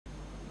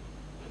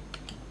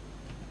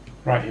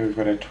Right, here we've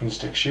got a twin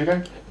stick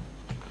shooter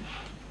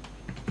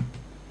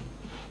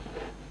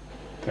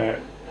that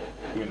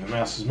when the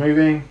mouse is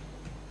moving,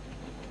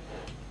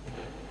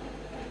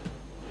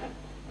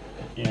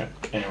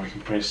 and we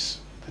can press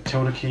the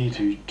tilde key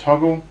to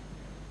toggle,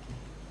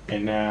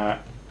 and now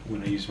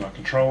when I use my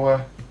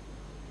controller,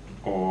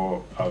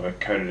 or I've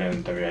coded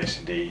in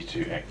WASD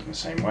to act in the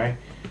same way,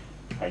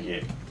 I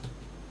get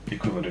the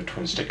equivalent of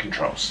twin stick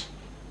controls.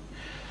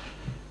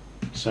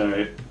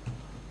 So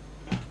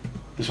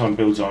this one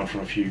builds on from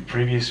a few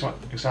previous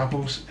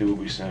examples. There will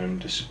be some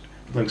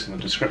links in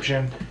the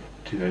description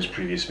to those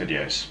previous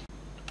videos.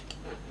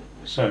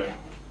 So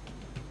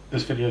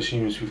this video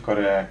assumes we've got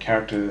a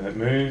character that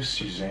moves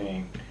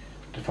using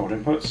default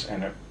inputs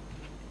and it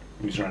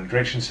moves around a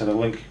direction, so the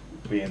link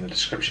will be in the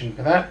description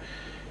for that.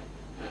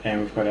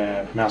 And we've got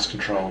our mouse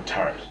control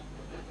turret.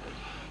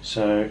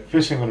 So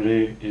first thing I'm going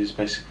to do is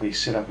basically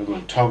set up a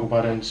little toggle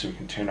button so we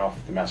can turn off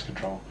the mouse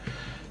control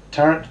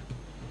turret.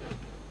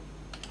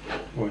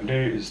 What we'll do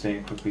is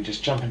then quickly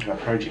just jump into our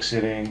project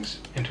settings,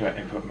 into our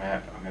input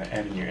map. I'm going to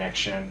add a new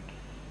action.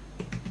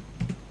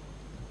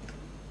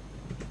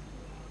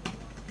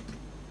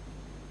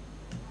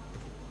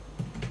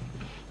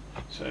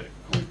 So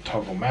we'll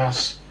toggle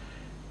mouse,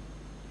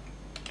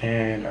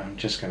 and I'm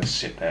just going to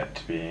set that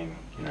to being,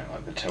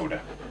 like the tilde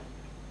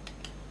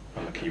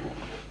on the keyboard.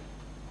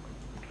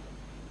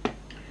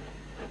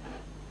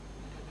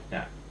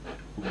 Now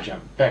we'll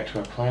jump back to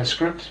our player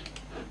script,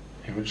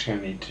 and we're just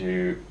going to need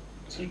to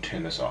sort of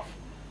turn this off.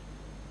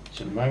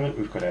 So at the moment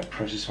we've got our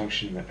process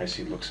function that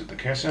basically looks at the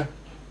cursor.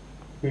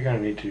 We're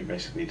going to need to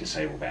basically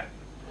disable that.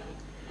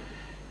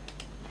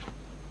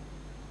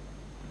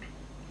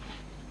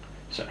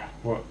 So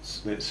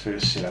let's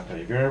first set up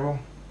a variable.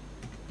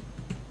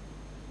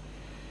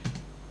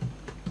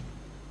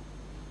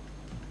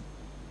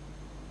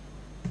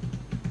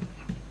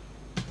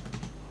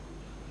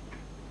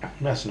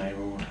 Mouse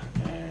enabled,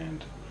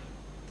 and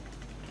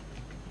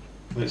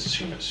let's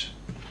assume it's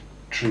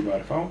true by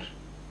default.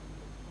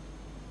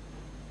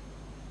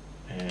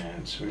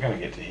 And so we're going to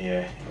get to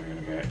here, and we're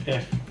going to go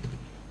F,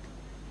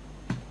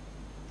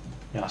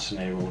 mouse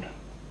enabled,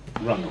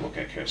 run the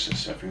lookout cursor.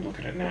 So if we look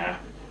at it now,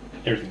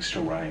 everything's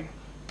still running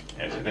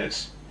as it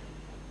is.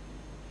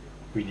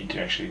 We need to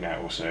actually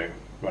now also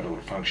write a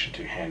little function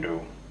to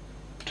handle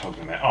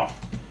toggling that off.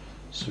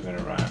 So we're going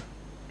to write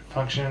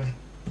function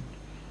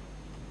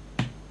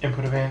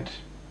input event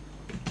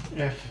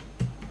if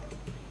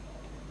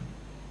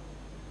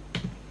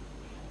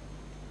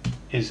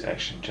is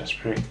action just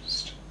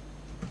pressed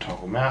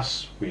toggle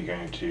mouse. We're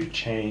going to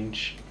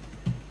change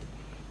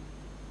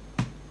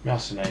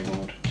mouse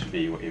enabled to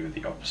be whatever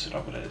the opposite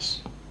of it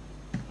is.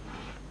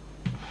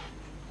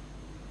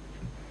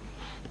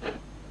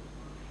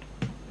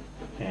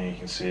 And you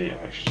can see I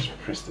actually just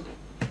press the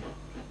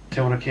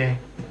tilde key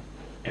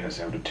and it's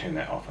able to turn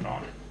that off and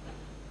on.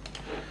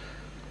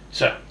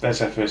 So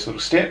that's our first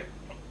little step.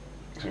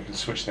 So we can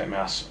switch that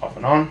mouse off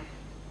and on.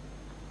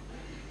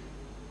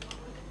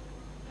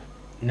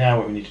 Now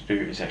what we need to do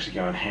is actually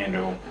go and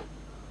handle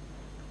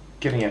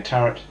getting our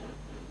turret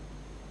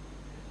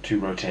to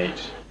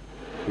rotate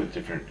with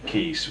different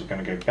keys. So we're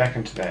going to go back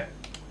into that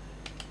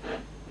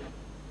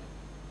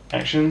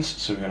actions.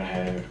 So we're going to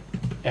have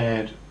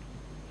add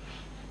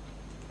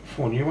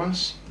 4 new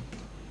ones.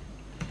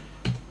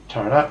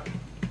 Turret up,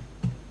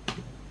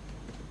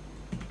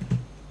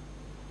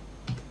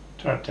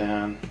 turret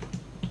down,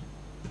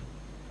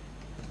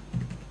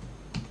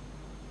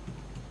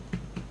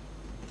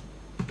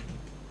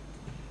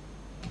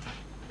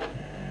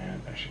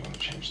 and actually want to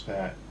change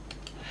that.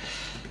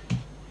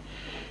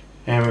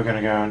 And we're going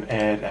to go and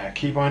add our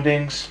key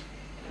bindings.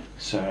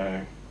 So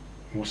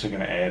I'm also going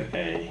to add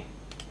a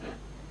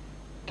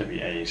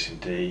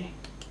WASD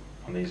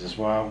on these as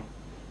well,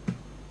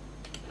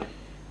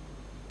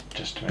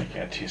 just to make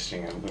our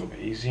testing a little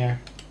bit easier.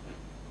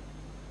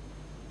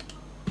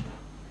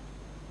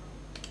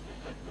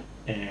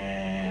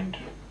 And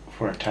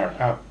for our turret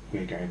up,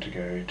 we're going to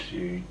go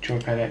to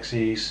joypad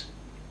axes,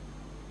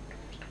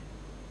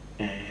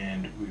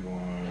 and we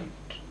want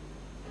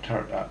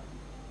turret up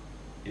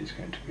is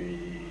going to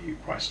be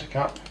right stick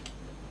up,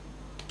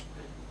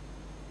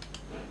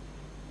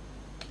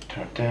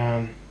 turret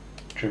down,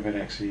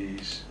 joypad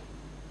axes,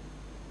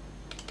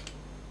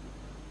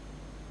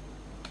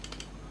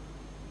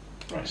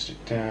 right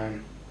stick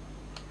down,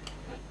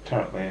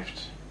 turret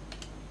left,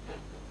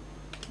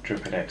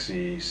 joypad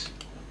axes,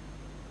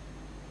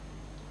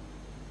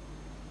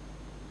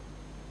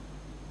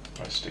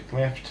 right stick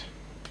left,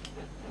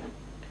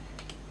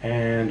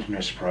 and no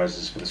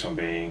surprises for this one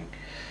being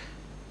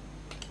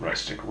right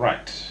stick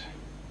right.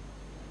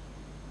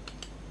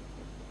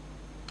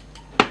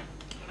 So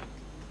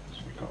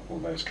we've got all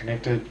those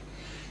connected.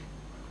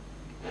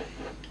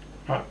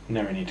 Right,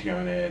 now we need to go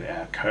and add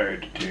our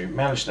code to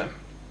manage them.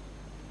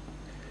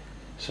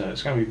 So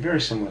it's going to be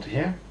very similar to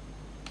here.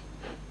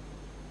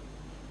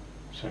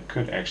 So I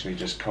could actually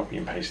just copy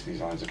and paste these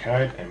lines of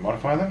code and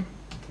modify them,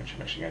 which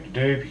I'm actually going to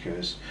do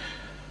because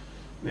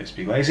let's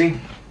be lazy.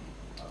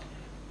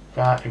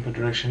 var input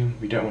direction.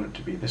 We don't want it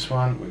to be this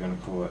one. We're going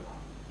to call it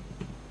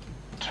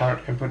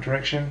turret input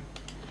direction,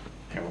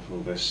 and we'll call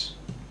this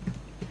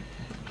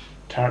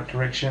turret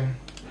direction,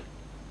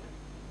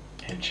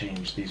 and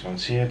change these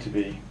ones here to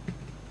be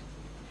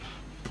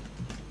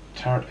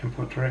turret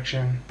input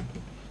direction.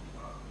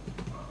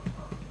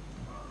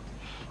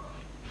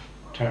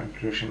 Turret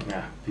input direction.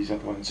 Now these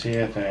other ones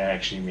here, they're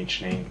actually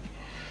mentioning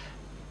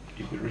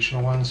the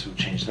original ones, so we'll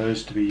change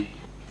those to be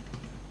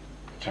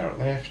turret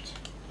left,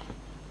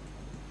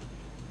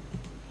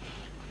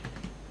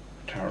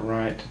 turret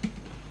right,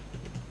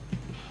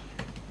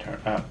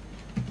 turret up.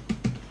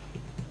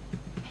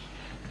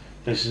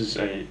 This is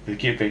the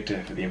get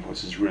vector for the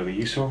inputs is really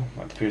useful,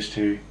 like the first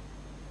two,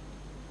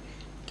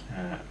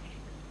 our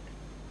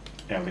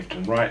left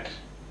and right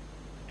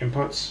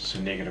inputs, so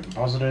negative and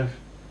positive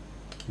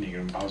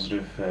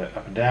for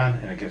up and down,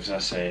 and it gives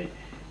us a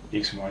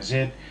x and y,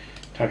 z.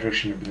 Type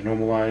direction will be the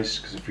normalized,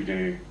 because if we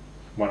do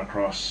one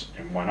across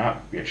and one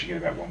up, we actually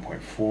get about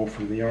 1.4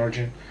 from the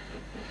origin.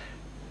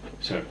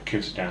 So it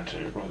curves it down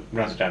to,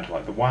 runs it down to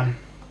like the 1.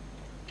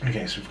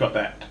 Okay, so we've got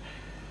that.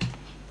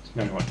 So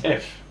now we want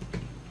if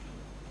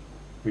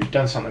we've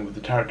done something with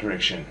the turret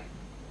direction,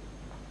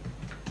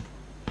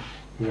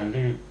 we're going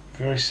to do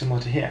very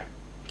similar to here.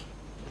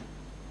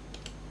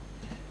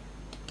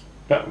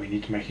 But we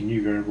need to make a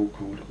new variable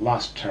called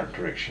last turret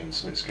direction.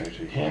 So let's go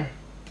to here.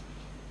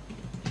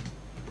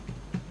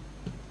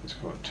 Let's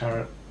call it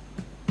turret.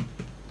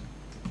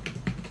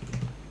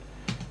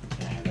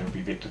 And that will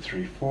be vector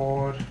 3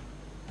 forward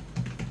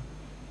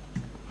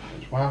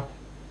as well.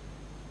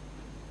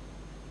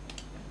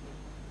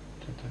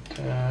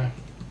 So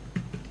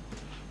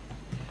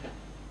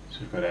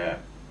we've got our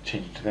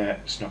change it to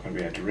that. It's not going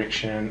to be our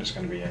direction, it's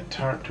going to be our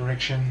turret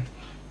direction.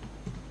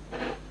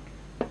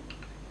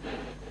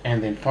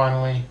 And then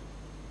finally,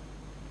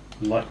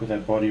 like with our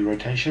body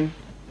rotation,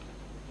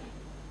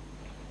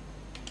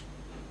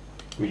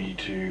 we need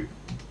to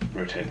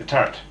rotate the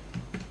turret.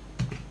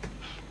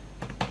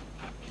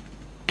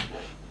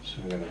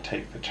 So we're going to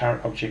take the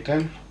turret object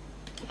in,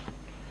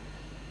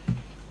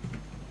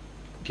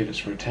 get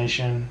its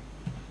rotation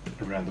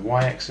around the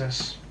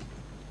y-axis,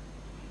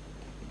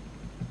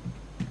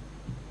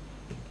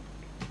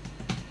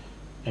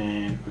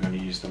 and we're going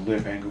to use the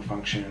lerp angle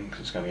function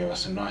because it's going to give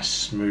us a nice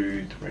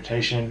smooth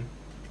rotation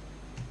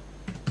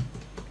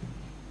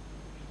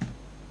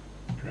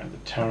around the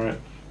turret,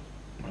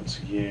 once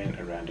again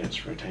around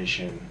its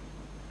rotation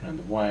around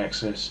the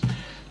y-axis.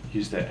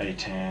 Use the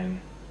atan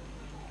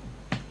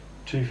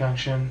 2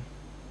 function,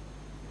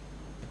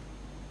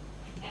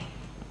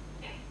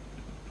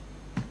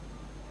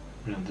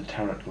 around the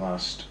turret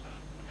last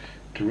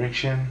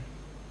direction.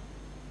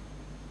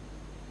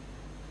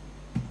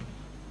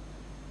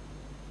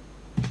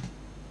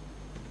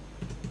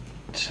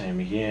 Same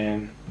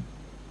again,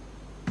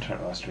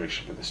 turret last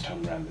direction, but this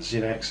time around the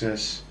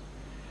z-axis.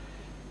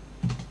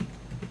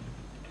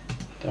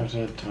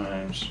 Delta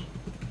times,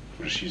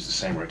 we'll just use the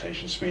same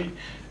rotation speed.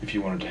 If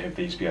you wanted to have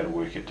these be able to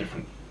work at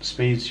different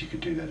speeds, you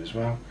could do that as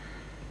well.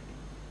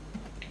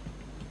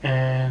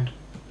 And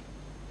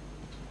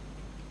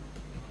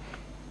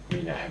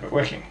we now have it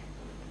working.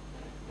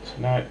 So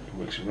now it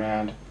works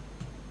around.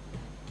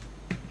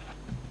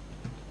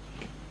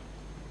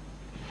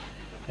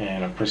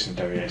 And I'm pressing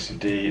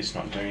WASD, it's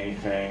not doing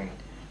anything.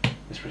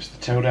 Let's press the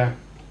tilde,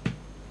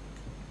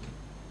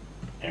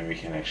 and we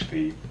can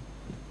actually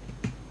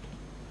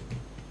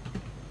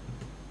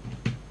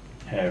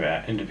have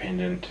our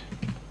independent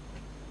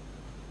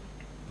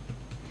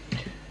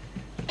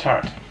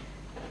turret.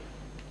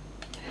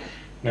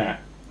 Now,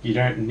 you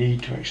don't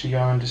need to actually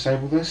go and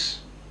disable this,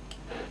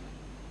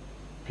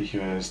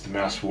 because the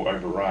mouse will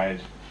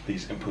override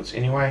these inputs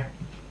anyway,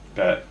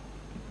 but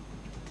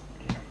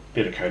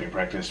better coding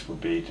practice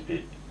would be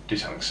to do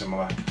something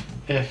similar.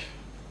 If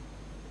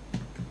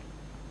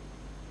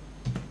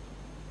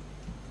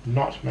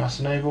not mouse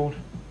enabled,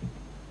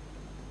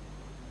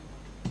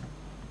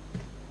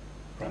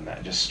 run that.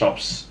 It just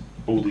stops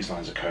all these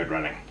lines of code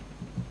running.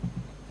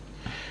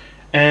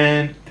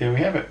 And there we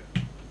have it.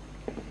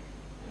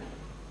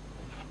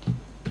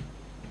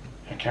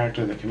 A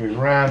character that can move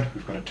around,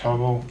 we've got a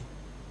toggle,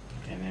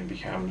 and then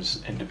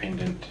becomes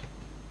independent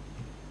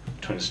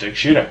twin stick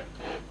shooter.